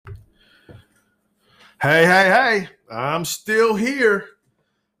Hey, hey, hey, I'm still here.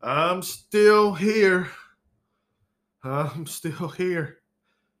 I'm still here. I'm still here.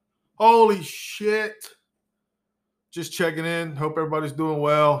 Holy shit. Just checking in. Hope everybody's doing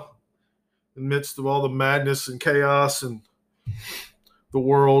well in the midst of all the madness and chaos and the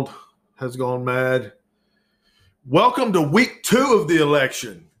world has gone mad. Welcome to week 2 of the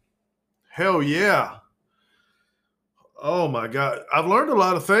election. Hell yeah. Oh my God. I've learned a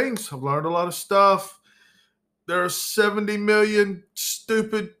lot of things. I've learned a lot of stuff. There are 70 million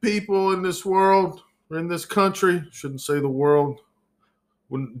stupid people in this world, or in this country. Shouldn't say the world.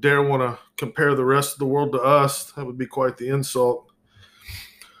 Wouldn't dare want to compare the rest of the world to us. That would be quite the insult.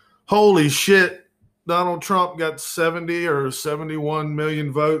 Holy shit. Donald Trump got 70 or 71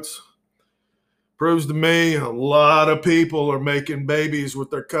 million votes. Proves to me a lot of people are making babies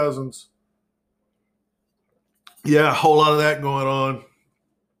with their cousins. Yeah, a whole lot of that going on.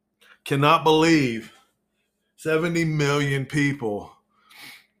 Cannot believe 70 million people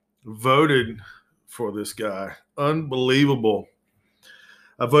voted for this guy. Unbelievable.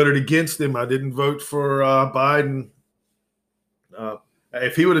 I voted against him. I didn't vote for Biden.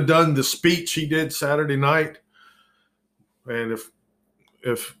 If he would have done the speech he did Saturday night, and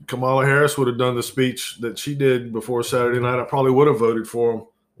if Kamala Harris would have done the speech that she did before Saturday night, I probably would have voted for him.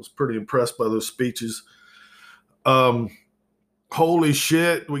 I was pretty impressed by those speeches. Holy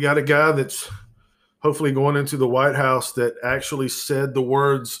shit. We got a guy that's hopefully going into the White House that actually said the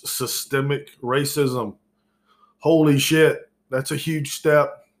words systemic racism. Holy shit. That's a huge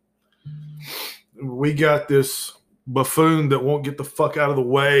step. We got this buffoon that won't get the fuck out of the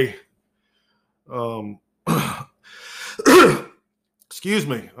way. Excuse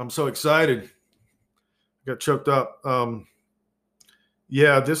me. I'm so excited. Got choked up.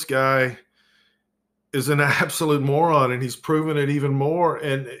 Yeah, this guy is an absolute moron, and he's proven it even more.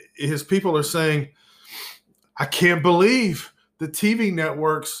 And his people are saying, I can't believe the TV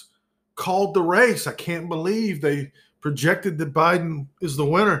networks called the race. I can't believe they projected that Biden is the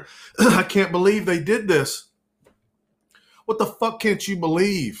winner. I can't believe they did this. What the fuck can't you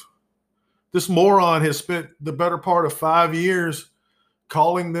believe? This moron has spent the better part of 5 years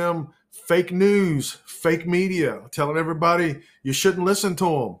calling them fake news, fake media, telling everybody you shouldn't listen to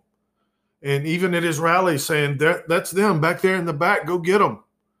them. And even at his rally saying, that's them back there in the back, go get them.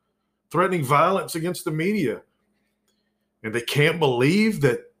 Threatening violence against the media. And they can't believe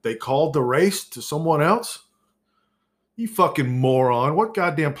that they called the race to someone else? You fucking moron. What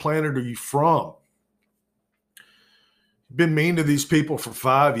goddamn planet are you from? You've been mean to these people for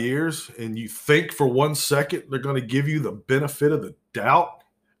 5 years, and you think for 1 second they're going to give you the benefit of the doubt?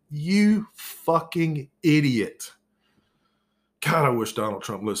 You fucking idiot. God, I wish Donald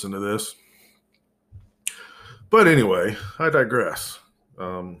Trump listened to this. But anyway, I digress.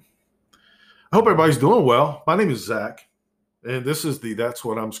 I hope everybody's doing well. My name is Zach, and this is the That's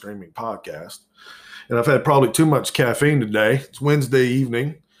What I'm Screaming podcast. And I've had probably too much caffeine today. It's Wednesday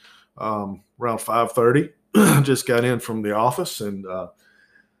evening, around 5:30. Just got in from the office, and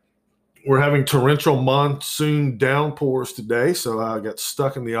we're having torrential monsoon downpours today. So I got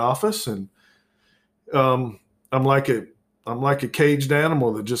stuck in the office, and I'm like a caged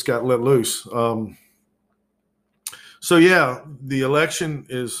animal that just got let loose. So yeah, the election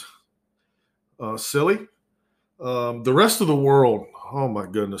is silly. The rest of the world, oh my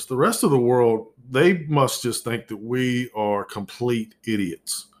goodness, the rest of the world, they must just think that we are complete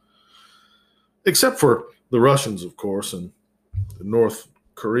idiots. Except for the Russians, of course, and the North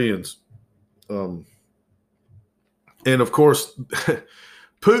Koreans. And of course,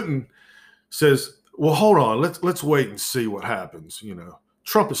 Putin says, well, hold on, let's wait and see what happens. You know,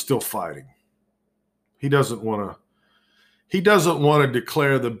 Trump is still fighting. He doesn't want to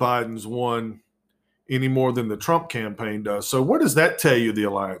declare that Biden's won any more than the Trump campaign does. So what does that tell you the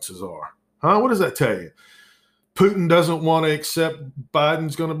alliances are? Huh? What does that tell you? Putin doesn't want to accept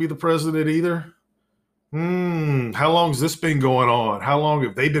Biden's going to be the president either? How long has this been going on? How long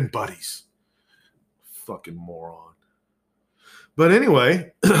have they been buddies? Fucking moron. But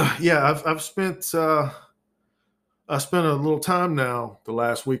anyway, yeah, I've spent a little time now the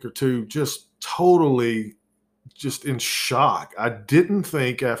last week or two just totally just in shock. I didn't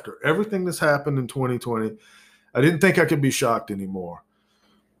think after everything that's happened in 2020, I didn't think I could be shocked anymore.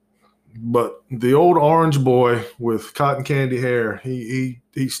 But the old orange boy with cotton candy hair, he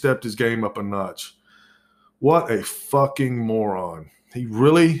stepped his game up a notch. What a fucking moron. He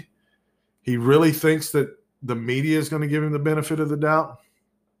really thinks that the media is going to give him the benefit of the doubt.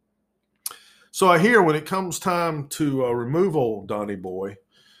 So I hear when it comes time to remove old Donnie Boy,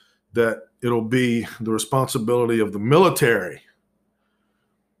 that it'll be the responsibility of the military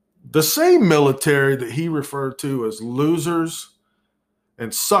The same military that he referred to as losers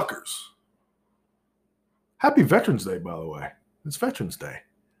and suckers. Happy Veterans Day, by the way. It's Veterans Day.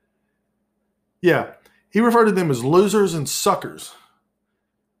 Yeah, he referred to them as losers and suckers.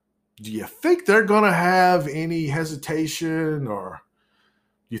 Do you think they're going to have any hesitation, or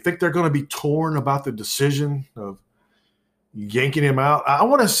do you think they're going to be torn about the decision of yanking him out? I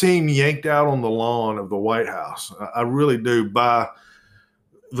want to see him yanked out on the lawn of the White House. I really do, by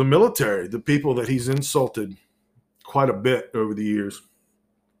the military, the people that he's insulted quite a bit over the years.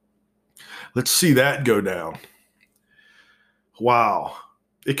 Let's see that go down. Wow.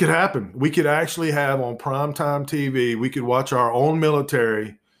 It could happen. We could actually have on primetime TV, we could watch our own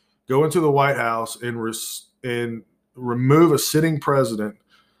military go into the White House and remove a sitting president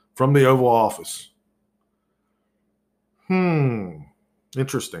from the Oval Office.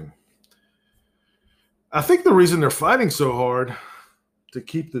 Interesting. I think the reason they're fighting so hard to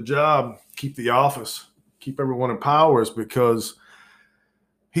keep the job, keep the office, keep everyone in power is because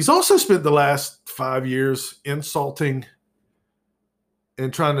he's also spent the last 5 years insulting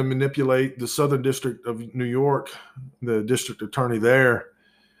and trying to manipulate the Southern District of New York, the district attorney there,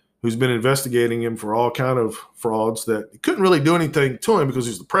 who's been investigating him for all kind of frauds that he couldn't really do anything to him because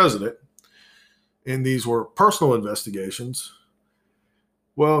he's the president. And these were personal investigations.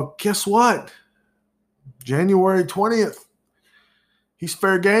 Well, guess what? January 20th, he's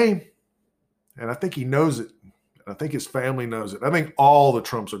fair game. And I think he knows it. I think his family knows it. I think all the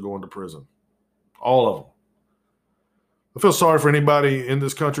Trumps are going to prison. All of them. I feel sorry for anybody in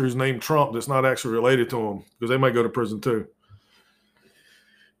this country who's named Trump that's not actually related to him, because they might go to prison too.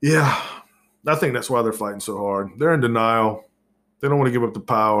 Yeah, I think that's why they're fighting so hard. They're in denial. They don't want to give up the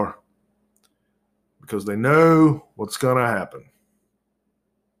power because they know what's going to happen.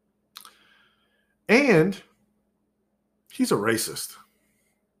 And he's a racist.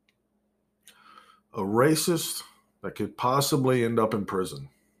 A racist that could possibly end up in prison.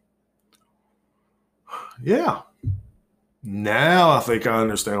 Yeah. Now I think I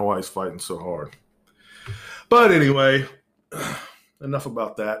understand why he's fighting so hard. But anyway, enough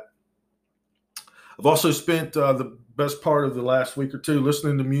about that. I've also spent the best part of the last week or two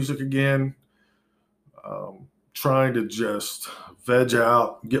listening to music again, trying to just veg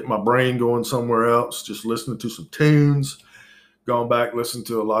out, get my brain going somewhere else, just listening to some tunes, gone back, listened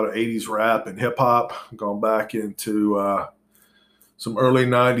to a lot of 80s rap and hip hop, gone back into some early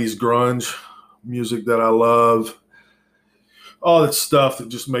 90s grunge music that I love. All that stuff that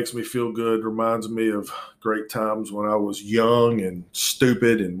just makes me feel good, reminds me of great times when I was young and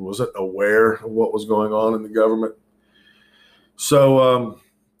stupid and wasn't aware of what was going on in the government. So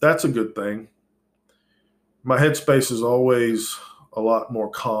that's a good thing. My headspace is always a lot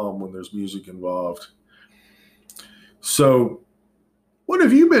more calm when there's music involved. So what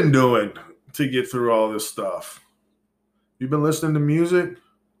have you been doing to get through all this stuff? You've been listening to music?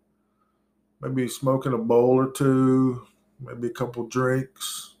 Maybe smoking a bowl or two? Maybe a couple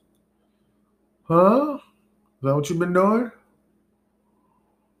drinks? Huh? Is that what you've been doing?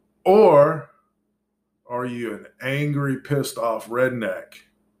 Or are you an angry, pissed off redneck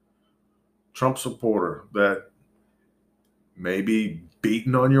Trump supporter that maybe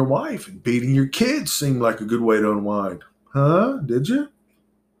beating on your wife and beating your kids seemed like a good way to unwind? Huh? Did you?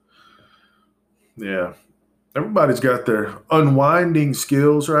 Yeah. Everybody's got their unwinding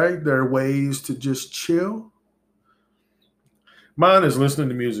skills, right? Their ways to just chill. Mine is listening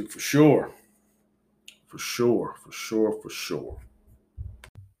to music for sure. For sure.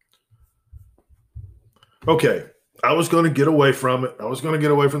 Okay. I was going to get away from it. I was going to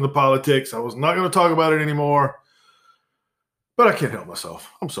get away from the politics. I was not going to talk about it anymore. But I can't help myself.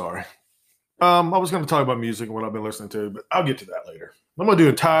 I'm sorry. I was going to talk about music and what I've been listening to, but I'll get to that later. I'm going to do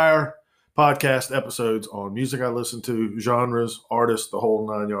entire podcast episodes on music I listen to, genres, artists, the whole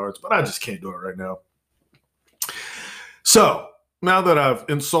 9 yards, but I just can't do it right now. So now that I've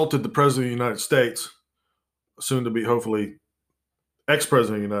insulted the President of the United States, soon to be hopefully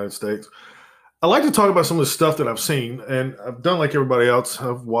ex-President of the United States, I like to talk about some of the stuff that I've seen, and I've done like everybody else.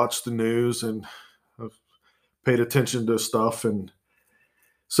 I've watched the news and I've paid attention to stuff. And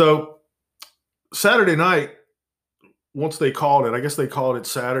so Saturday night, once they called it, I guess they called it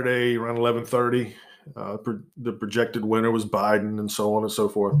Saturday around 11:30. The projected winner was Biden and so on and so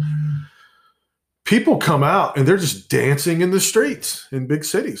forth. People come out and they're just dancing in the streets in big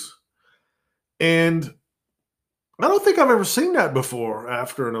cities. And I don't think I've ever seen that before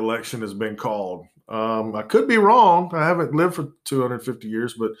after an election has been called. I could be wrong. I haven't lived for 250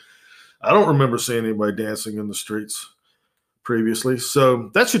 years, but I don't remember seeing anybody dancing in the streets previously. So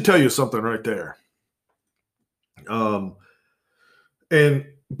that should tell you something right there. And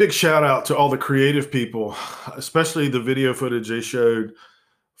big shout out to all the creative people, especially the video footage they showed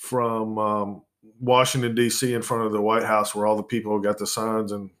from Washington, D.C. in front of the White House, where all the people got the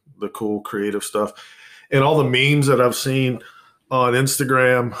signs and the cool creative stuff. And all the memes that I've seen on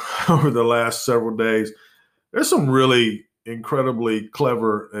Instagram over the last several days. There's some really incredibly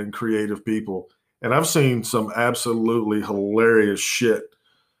clever and creative people. And I've seen some absolutely hilarious shit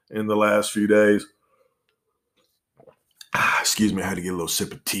in the last few days. Excuse me, I had to get a little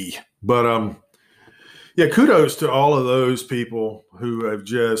sip of tea. But yeah, kudos to all of those people who have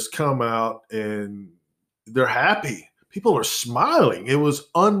just come out and they're happy. People are smiling. It was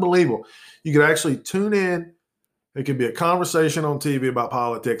unbelievable. You could actually tune in. It could be a conversation on TV about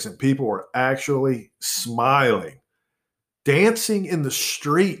politics, and people were actually smiling, dancing in the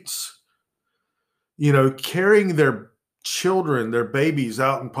streets, carrying their children, their babies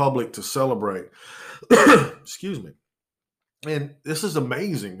out in public to celebrate. Excuse me. And this is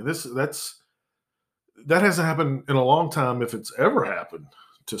amazing. That hasn't happened in a long time, if it's ever happened,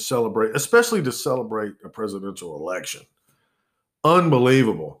 to celebrate, especially to celebrate a presidential election.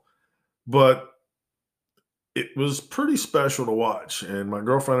 Unbelievable. But it was pretty special to watch. And my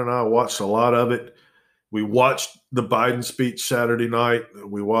girlfriend and I watched a lot of it. We watched the Biden speech Saturday night.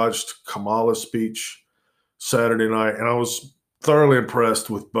 We watched Kamala's speech Saturday night. And I was thoroughly impressed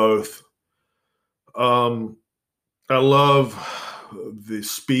with both. I love the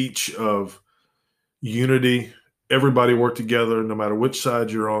speech of unity. Everybody work together no matter which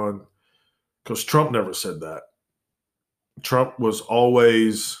side you're on, because Trump never said that. Trump was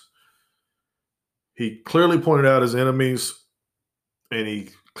always, he clearly pointed out his enemies and he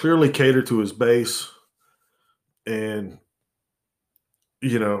clearly catered to his base. And,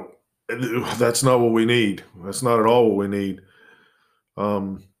 that's not what we need. That's not at all what we need.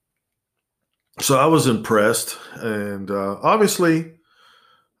 So I was impressed. And obviously,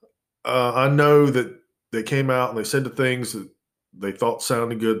 I know that they came out and they said the things that they thought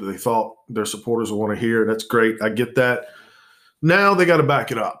sounded good, that they thought their supporters would want to hear. That's great. I get that. Now they got to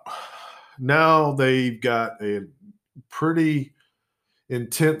back it up. Now they've got a pretty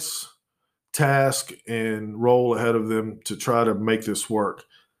intense task and role ahead of them to try to make this work.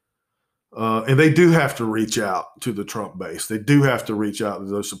 And they do have to reach out to the Trump base. They do have to reach out to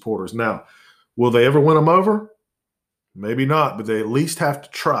those supporters. Now, will they ever win them over? Maybe not, but they at least have to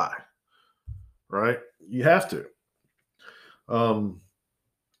try. Right? You have to. But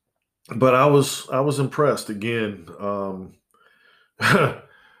I was impressed again.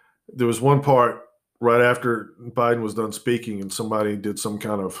 There was one part right after Biden was done speaking, and somebody did some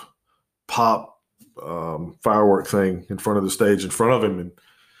kind of pop firework thing in front of the stage in front of him, and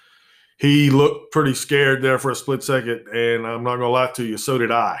he looked pretty scared there for a split second. And I'm not gonna lie to you, so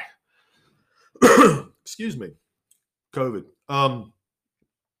did I. Excuse me, COVID.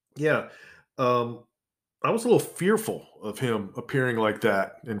 Yeah. I was a little fearful of him appearing like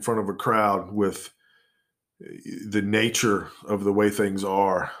that in front of a crowd with the nature of the way things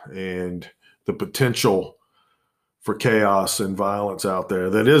are and the potential for chaos and violence out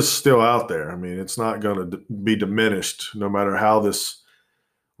there that is still out there. I mean, it's not going to be diminished no matter how this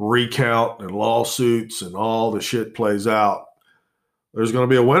recount and lawsuits and all the shit plays out. There's going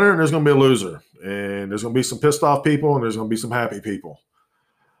to be a winner and there's going to be a loser. And there's going to be some pissed off people and there's going to be some happy people.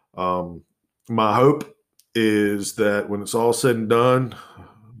 My hope is that when it's all said and done,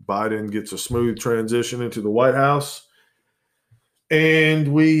 Biden gets a smooth transition into the White House,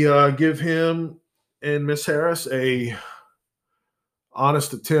 and we give him and Miss Harris a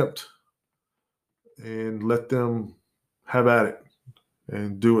honest attempt and let them have at it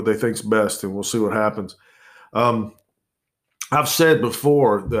and do what they think's best, and we'll see what happens. I've said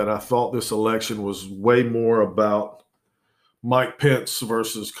before that I thought this election was way more about Mike Pence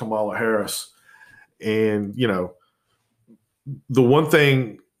versus Kamala Harris. And, the one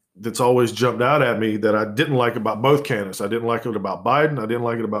thing that's always jumped out at me that I didn't like about both candidates, I didn't like it about Biden, I didn't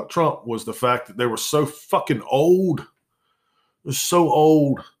like it about Trump, was the fact that they were so fucking old. They're so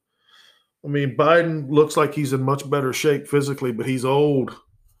old. I mean, Biden looks like he's in much better shape physically, but he's old.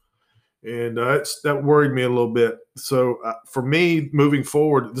 And that worried me a little bit. So for me, moving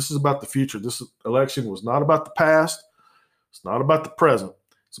forward, this is about the future. This election was not about the past. It's not about the present.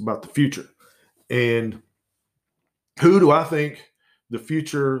 It's about the future. And who do I think the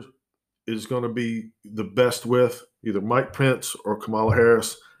future is going to be the best with? Either Mike Pence or Kamala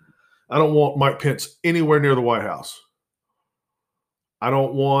Harris. I don't want Mike Pence anywhere near the White House. I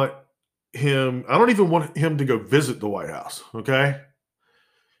don't even want him to go visit the White House, okay?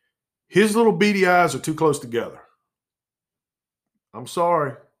 His little beady eyes are too close together. I'm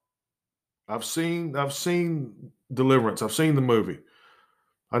sorry. I've seen Deliverance. I've seen the movie.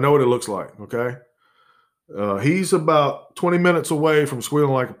 I know what it looks like, okay? He's about 20 minutes away from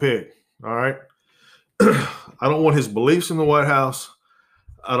squealing like a pig, all right? I don't want his beliefs in the White House.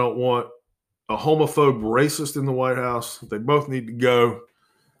 I don't want a homophobe racist in the White House. They both need to go.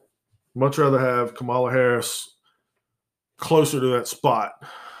 Much rather have Kamala Harris closer to that spot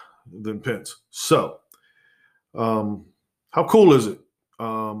than Pence. So, how cool is it?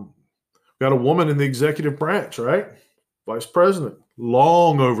 Got a woman in the executive branch, right? Vice president.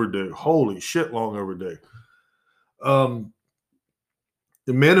 Long overdue. Holy shit, long overdue.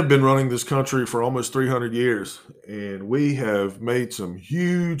 The men have been running this country for almost 300 years, and we have made some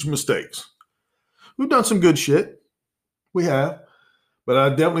huge mistakes. We've done some good shit. We have. But I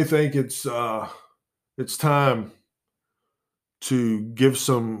definitely think it's time to give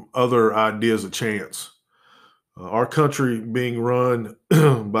some other ideas a chance. Our country being run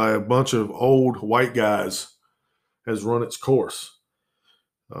by a bunch of old white guys has run its course.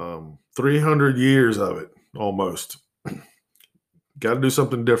 300 years of it, almost. Got to do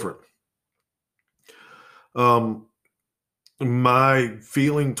something different. My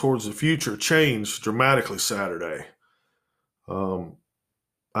feeling towards the future changed dramatically Saturday.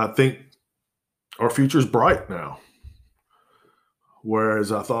 I think our future is bright now,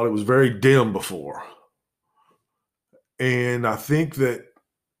 whereas I thought it was very dim before. And I think that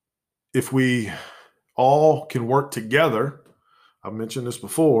if we all can work together, I've mentioned this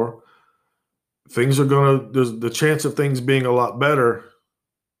before, things are going to, the chance of things being a lot better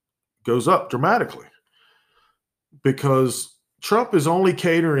goes up dramatically, because Trump is only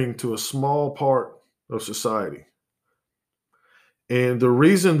catering to a small part of society. And the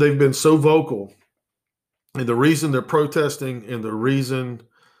reason they've been so vocal, and the reason they're protesting, and the reason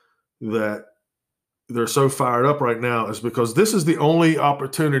that they're so fired up right now is because this is the only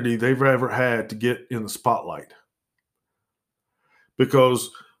opportunity they've ever had to get in the spotlight.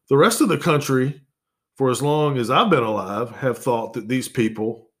 Because the rest of the country, for as long as I've been alive, have thought that these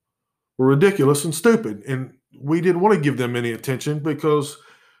people were ridiculous and stupid. And we didn't want to give them any attention because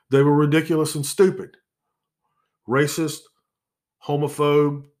they were ridiculous and stupid. Racist,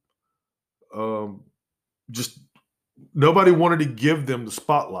 homophobe, just nobody wanted to give them the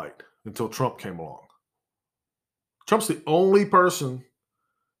spotlight until Trump came along. Trump's the only person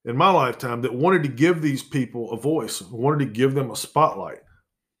in my lifetime that wanted to give these people a voice, wanted to give them a spotlight.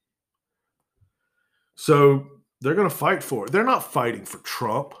 So they're going to fight for it. They're not fighting for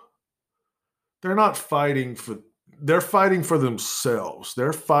Trump. They're fighting for themselves.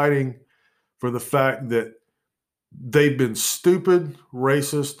 They're fighting for the fact that they've been stupid,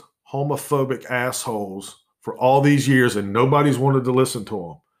 racist, homophobic assholes for all these years and nobody's wanted to listen to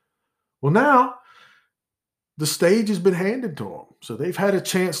them. Well, now the stage has been handed to them. So they've had a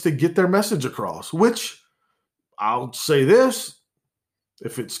chance to get their message across, which I'll say this,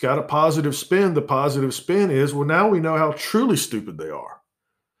 if it's got a positive spin, the positive spin is, well, now we know how truly stupid they are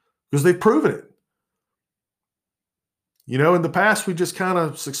because they've proven it. You know, in the past, we just kind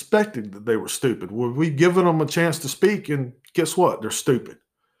of suspected that they were stupid. Well, we've given them a chance to speak, and guess what? They're stupid.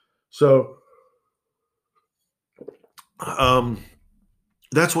 So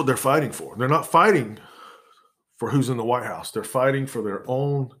that's what they're fighting for. They're not fighting for who's in the White House. They're fighting for their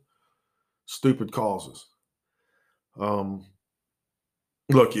own stupid causes.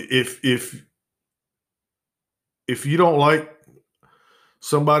 Look, if you don't like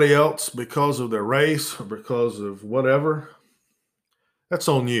somebody else because of their race or because of whatever, that's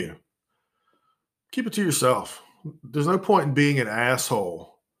on you. Keep it to yourself. There's no point in being an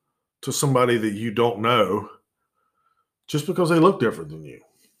asshole to somebody that you don't know just because they look different than you.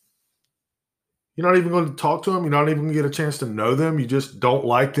 You're not even going to talk to them. You're not even going to get a chance to know them. You just don't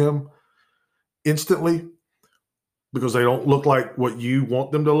like them instantly because they don't look like what you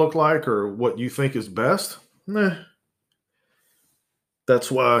want them to look like or what you think is best. Nah.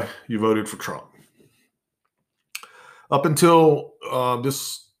 That's why you voted for Trump. Up until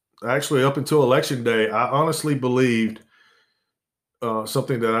up until Election Day, I honestly believed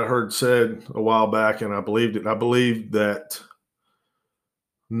something that I heard said a while back, and I believed it. I believed that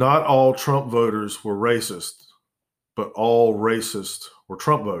not all Trump voters were racist, but all racists were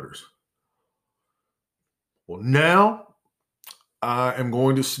Trump voters. Well, now I am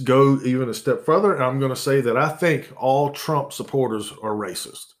going to go even a step further, and I'm going to say that I think all Trump supporters are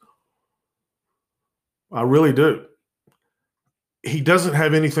racist. I really do. He doesn't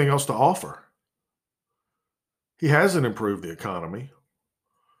have anything else to offer. He hasn't improved the economy.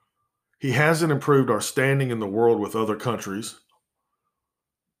 He hasn't improved our standing in the world with other countries.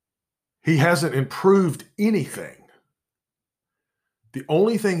 He hasn't improved anything. The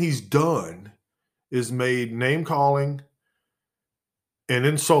only thing he's done is made name calling and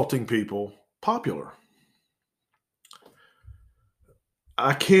insulting people popular.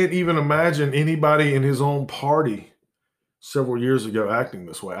 I can't even imagine anybody in his own party several years ago acting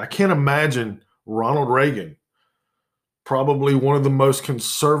this way. I can't imagine Ronald Reagan, probably one of the most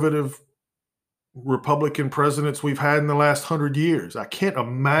conservative Republican presidents we've had in the last 100 years. I can't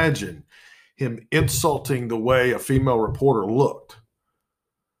imagine him insulting the way a female reporter looked.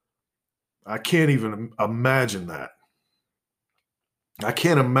 I can't even imagine that. I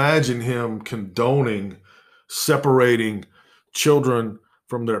can't imagine him condoning separating children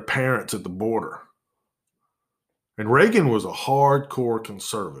from their parents at the border. And Reagan was a hardcore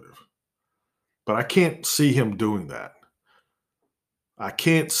conservative, but I can't see him doing that. I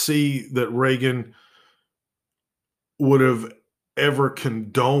can't see that Reagan would have ever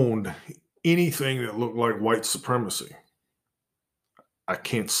condoned anything that looked like white supremacy. I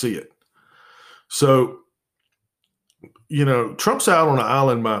can't see it. So, Trump's out on an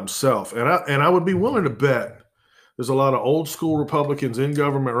island by himself, and I would be willing to bet there's a lot of old school Republicans in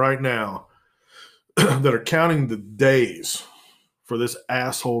government right now that are counting the days for this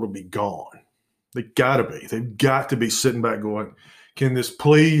asshole to be gone. They've got to be sitting back going, can this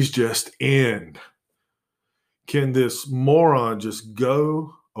please just end? Can this moron just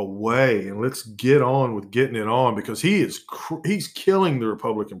go away and let's get on with getting it on, because he's killing the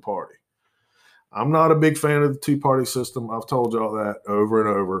Republican Party. I'm not a big fan of the two-party system. I've told y'all that over and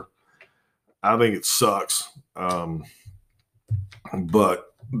over. I think it sucks. But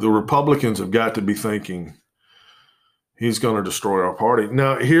the Republicans have got to be thinking he's going to destroy our party.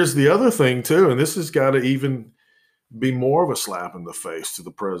 Now, here's the other thing, too, and this has got to even be more of a slap in the face to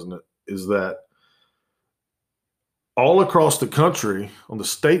the president, is that all across the country, on the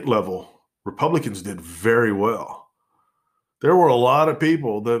state level, Republicans did very well. There were a lot of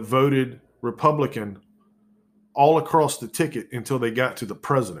people that voted Republican all across the ticket until they got to the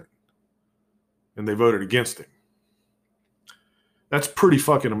president, and they voted against him. That's pretty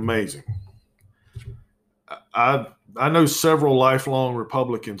fucking amazing. I know several lifelong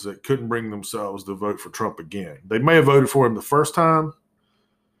Republicans that couldn't bring themselves to vote for Trump again. They may have voted for him the first time,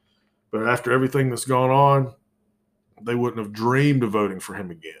 but after everything that's gone on, they wouldn't have dreamed of voting for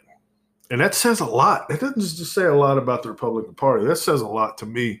him again. And that says a lot. That doesn't just say a lot about the Republican Party. That says a lot to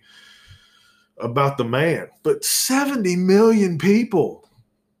me about the man. But 70 million people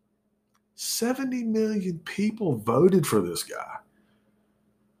voted for this guy.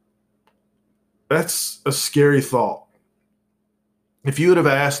 That's a scary thought. If you would have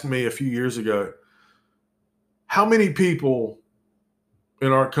asked me a few years ago, how many people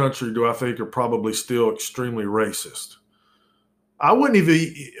in our country do I think are probably still extremely racist? I wouldn't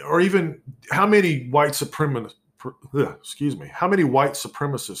even how many white supremacists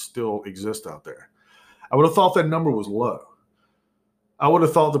still exist out there? I would have thought that number was low. I would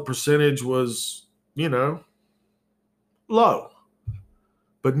have thought the percentage was, low.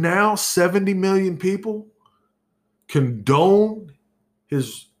 But now 70 million people condone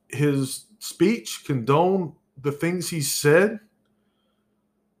his speech, condone the things he said.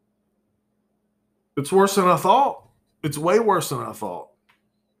 It's worse than I thought. It's way worse than I thought.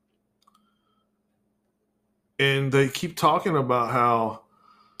 And they keep talking about how,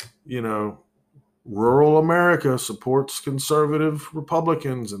 rural America supports conservative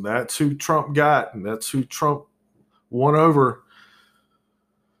Republicans, and that's who Trump got, and that's who Trump won over.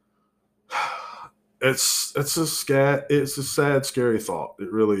 It's a sad, scary thought.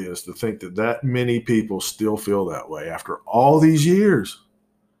 It really is, to think that many people still feel that way after all these years.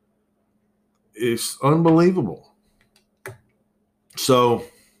 It's unbelievable. So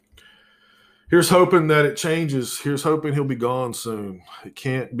here's hoping that it changes. Here's hoping he'll be gone soon. It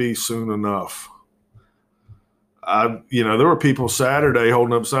can't be soon enough. There were people Saturday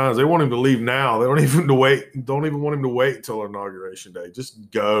holding up signs. They want him to leave now. They don't even want him to wait until Inauguration Day. Just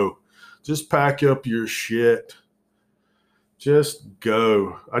go. Just pack up your shit. Just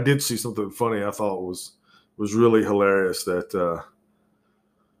go. I did see something funny I thought was really hilarious, that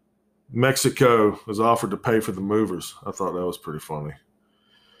Mexico was offered to pay for the movers. I thought that was pretty funny.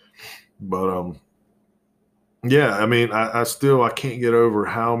 But yeah, I can't get over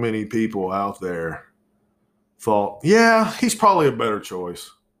how many people out there thought, yeah, he's probably a better choice.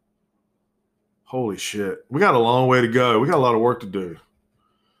 Holy shit. We got a long way to go. We got a lot of work to do.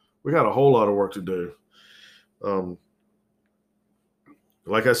 We got a whole lot of work to do.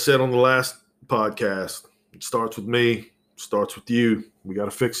 Like I said on the last podcast, it starts with me, starts with you. We got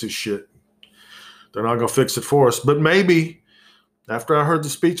to fix this shit. They're not going to fix it for us. But maybe after I heard the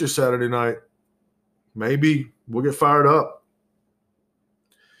speeches Saturday night, maybe we'll get fired up.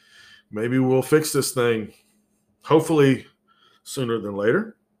 Maybe we'll fix this thing. Hopefully sooner than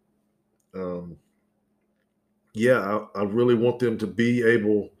later. Um, yeah, I really want them to be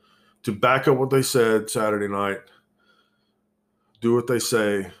able to back up what they said Saturday night, do what they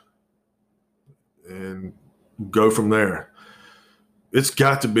say, and go from there. It's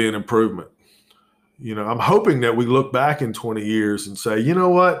got to be an improvement. I'm hoping that we look back in 20 years and say, you know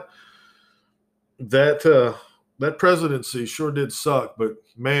what, that presidency sure did suck, but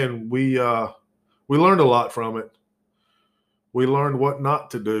man, we learned a lot from it. We learned what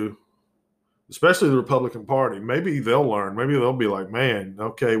not to do, especially the Republican Party. Maybe they'll learn. Maybe they'll be like, man,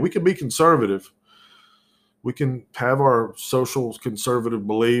 okay, we can be conservative. We can have our social conservative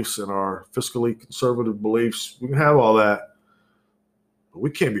beliefs and our fiscally conservative beliefs. We can have all that, but we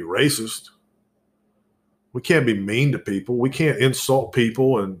can't be racist. We can't be mean to people. We can't insult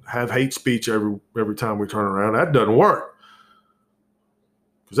people and have hate speech every time we turn around. That doesn't work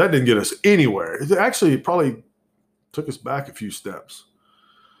because that didn't get us anywhere. It probably took us back a few steps.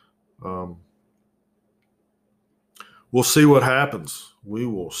 We'll see what happens. We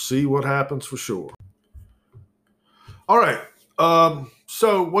will see what happens for sure. All right.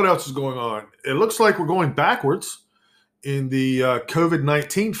 So what else is going on? It looks like we're going backwards in the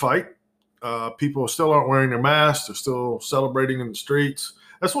COVID-19 fight. People still aren't wearing their masks. They're still celebrating in the streets.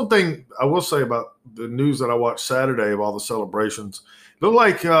 That's one thing I will say about the news that I watched Saturday of all the celebrations. It looked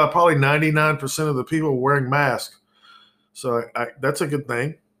like probably 99% of the people were wearing masks. So that's a good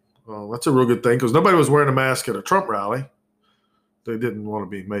thing. That's a real good thing because nobody was wearing a mask at a Trump rally. They didn't want to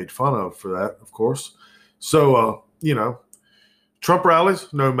be made fun of for that, of course. So, Trump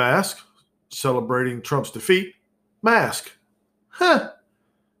rallies, no mask. Celebrating Trump's defeat, mask. Huh.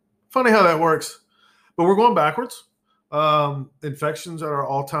 Funny how that works. But we're going backwards. Infections at our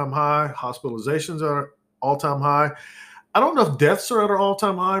all-time high. Hospitalizations at our all-time high. I don't know if deaths are at our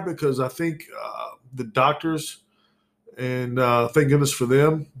all-time high because I think the doctors, and thank goodness for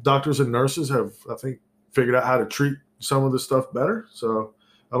them, doctors and nurses have, I think, figured out how to treat some of this stuff better. So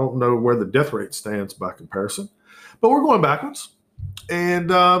I don't know where the death rate stands by comparison. But we're going backwards. And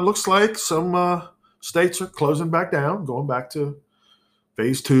looks like some states are closing back down, going back to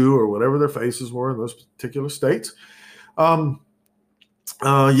phase 2 or whatever their phases were in those particular states. Yeah,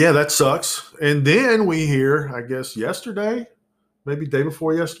 that sucks. And then we hear, I guess yesterday, maybe day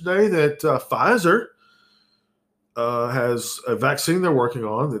before yesterday, that Pfizer has a vaccine they're working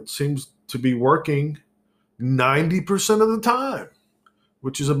on that seems to be working 90% of the time,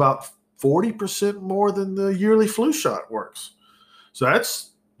 which is about 40% more than the yearly flu shot works. So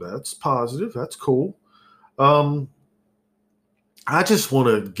that's positive. That's cool. I just want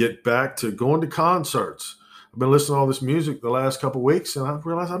to get back to going to concerts. I've been listening to all this music the last couple of weeks, and I've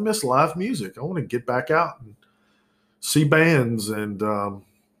realized I miss live music. I want to get back out and see bands and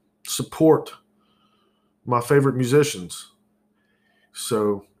support my favorite musicians.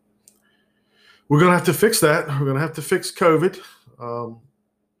 So we're going to have to fix that. We're going to have to fix COVID.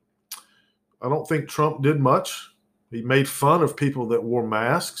 I don't think Trump did much. He made fun of people that wore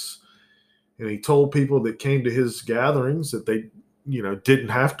masks, and he told people that came to his gatherings that they, didn't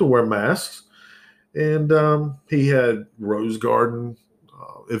have to wear masks. And he had Rose Garden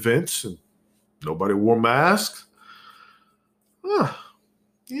events, and nobody wore masks.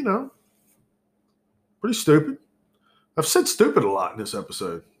 Pretty stupid. I've said stupid a lot in this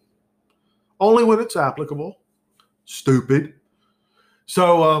episode. Only when it's applicable. Stupid.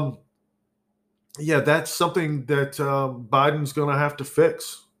 So, yeah, that's something that Biden's going to have to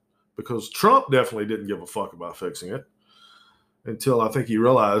fix because Trump definitely didn't give a fuck about fixing it until I think he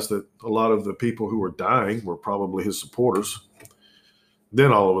realized that a lot of the people who were dying were probably his supporters.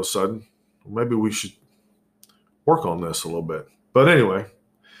 Then all of a sudden, maybe we should work on this a little bit. But anyway,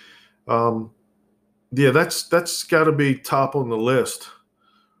 yeah, that's got to be top on the list.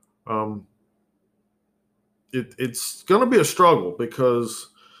 It's going to be a struggle because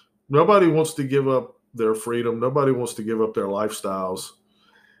nobody wants to give up their freedom. Nobody wants to give up their lifestyles.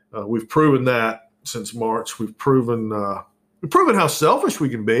 We've proven that since March. We've proven how selfish we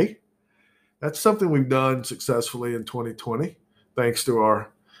can be. That's something we've done successfully in 2020, thanks to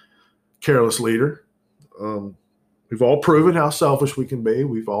our careless leader. We've all proven how selfish we can be.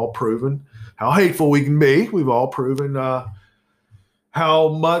 We've all proven how hateful we can be. We've all proven how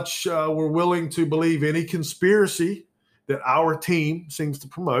much we're willing to believe any conspiracy that our team seems to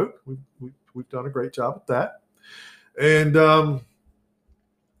promote. We've done a great job at that. And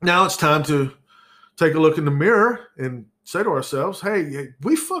now it's time to take a look in the mirror and say to ourselves, hey,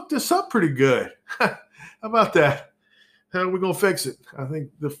 we fucked this up pretty good. How about that? How are we going to fix it? I think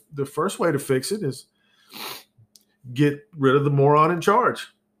the first way to fix it is get rid of the moron in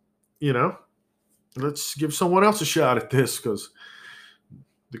charge. let's give someone else a shot at this, because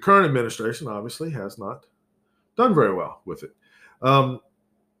the current administration obviously has not done very well with it. And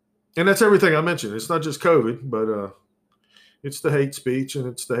that's everything I mentioned. It's not just COVID, but it's the hate speech, and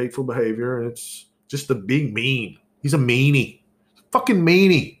it's the hateful behavior, and it's just the being mean. He's a meanie. Fucking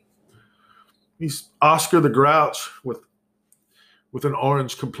meanie. He's Oscar the Grouch with an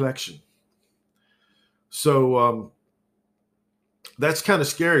orange complexion. So that's kind of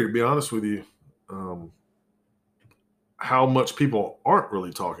scary, to be honest with you. How much people aren't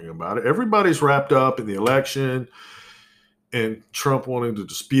really talking about it. Everybody's wrapped up in the election and Trump wanting to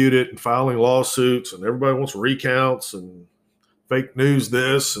dispute it and filing lawsuits, and everybody wants recounts and fake news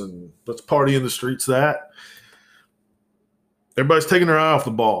this, and let's party in the streets that. Everybody's taking their eye off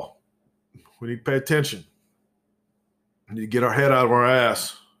the ball. We need to pay attention. We need to get our head out of our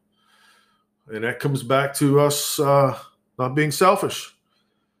ass. And that comes back to us not being selfish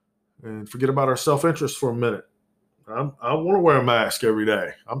and forget about our self-interest for a minute. I want to wear a mask every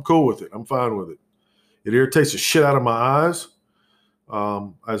day. I'm cool with it. I'm fine with it. It irritates the shit out of my eyes.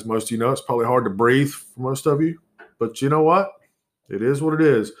 As most of you know, it's probably hard to breathe for most of you. But you know what? It is what it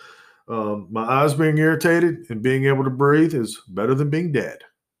is. My eyes being irritated and being able to breathe is better than being dead.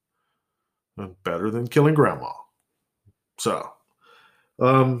 And better than killing grandma. So,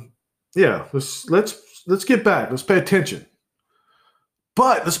 yeah, let's get back. Let's pay attention.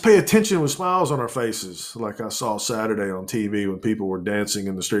 But let's pay attention with smiles on our faces, like I saw Saturday on TV when people were dancing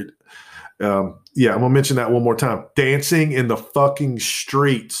in the street. Yeah, I'm going to mention that one more time. Dancing in the fucking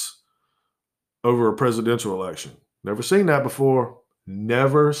streets over a presidential election. Never seen that before.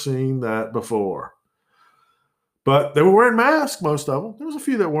 Never seen that before. But they were wearing masks, most of them. There was a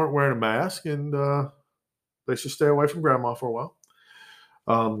few that weren't wearing a mask, and they should stay away from grandma for a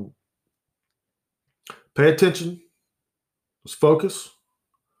while. Pay attention. Let's focus.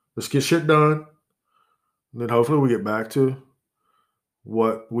 Let's get shit done. And then hopefully we get back to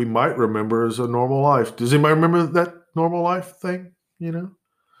what we might remember as a normal life. Does anybody remember that normal life thing? You know,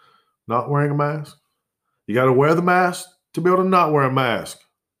 not wearing a mask. You got to wear the mask to be able to not wear a mask.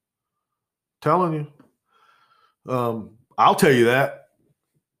 Telling you. I'll tell you that.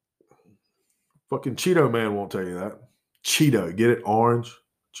 Fucking Cheeto Man won't tell you that. Cheeto, get it? Orange?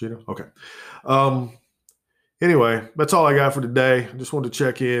 Cheeto? Okay. Anyway, that's all I got for today. I just wanted to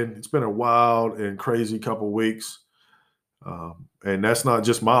check in. It's been a wild and crazy couple of weeks. And that's not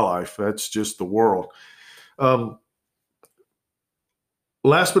just my life. That's just the world.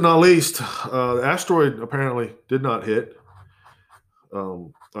 Last but not least, the asteroid apparently did not hit.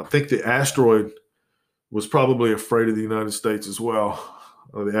 I think the asteroid was probably afraid of the United States as well.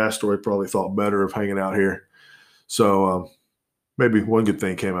 The asteroid probably thought better of hanging out here. So maybe one good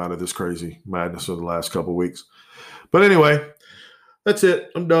thing came out of this crazy madness of the last couple of weeks. But anyway, that's it.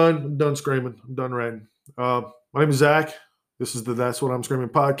 I'm done. I'm done screaming. I'm done ranting. My name is Zach. This is the That's What I'm Screaming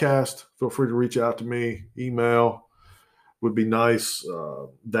podcast. Feel free to reach out to me. Email would be nice.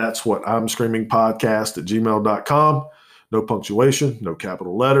 That's What I'm Screaming podcast at gmail.com. No punctuation, no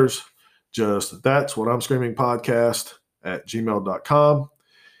capital letters. Just That's What I'm Screaming podcast at gmail.com.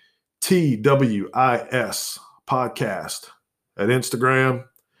 TWIS podcast at Instagram.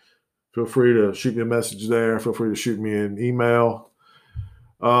 Feel free to shoot me a message there. Feel free to shoot me an email.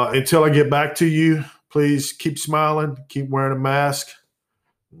 Until I get back to you, please keep smiling, keep wearing a mask.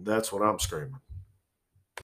 That's what I'm screaming.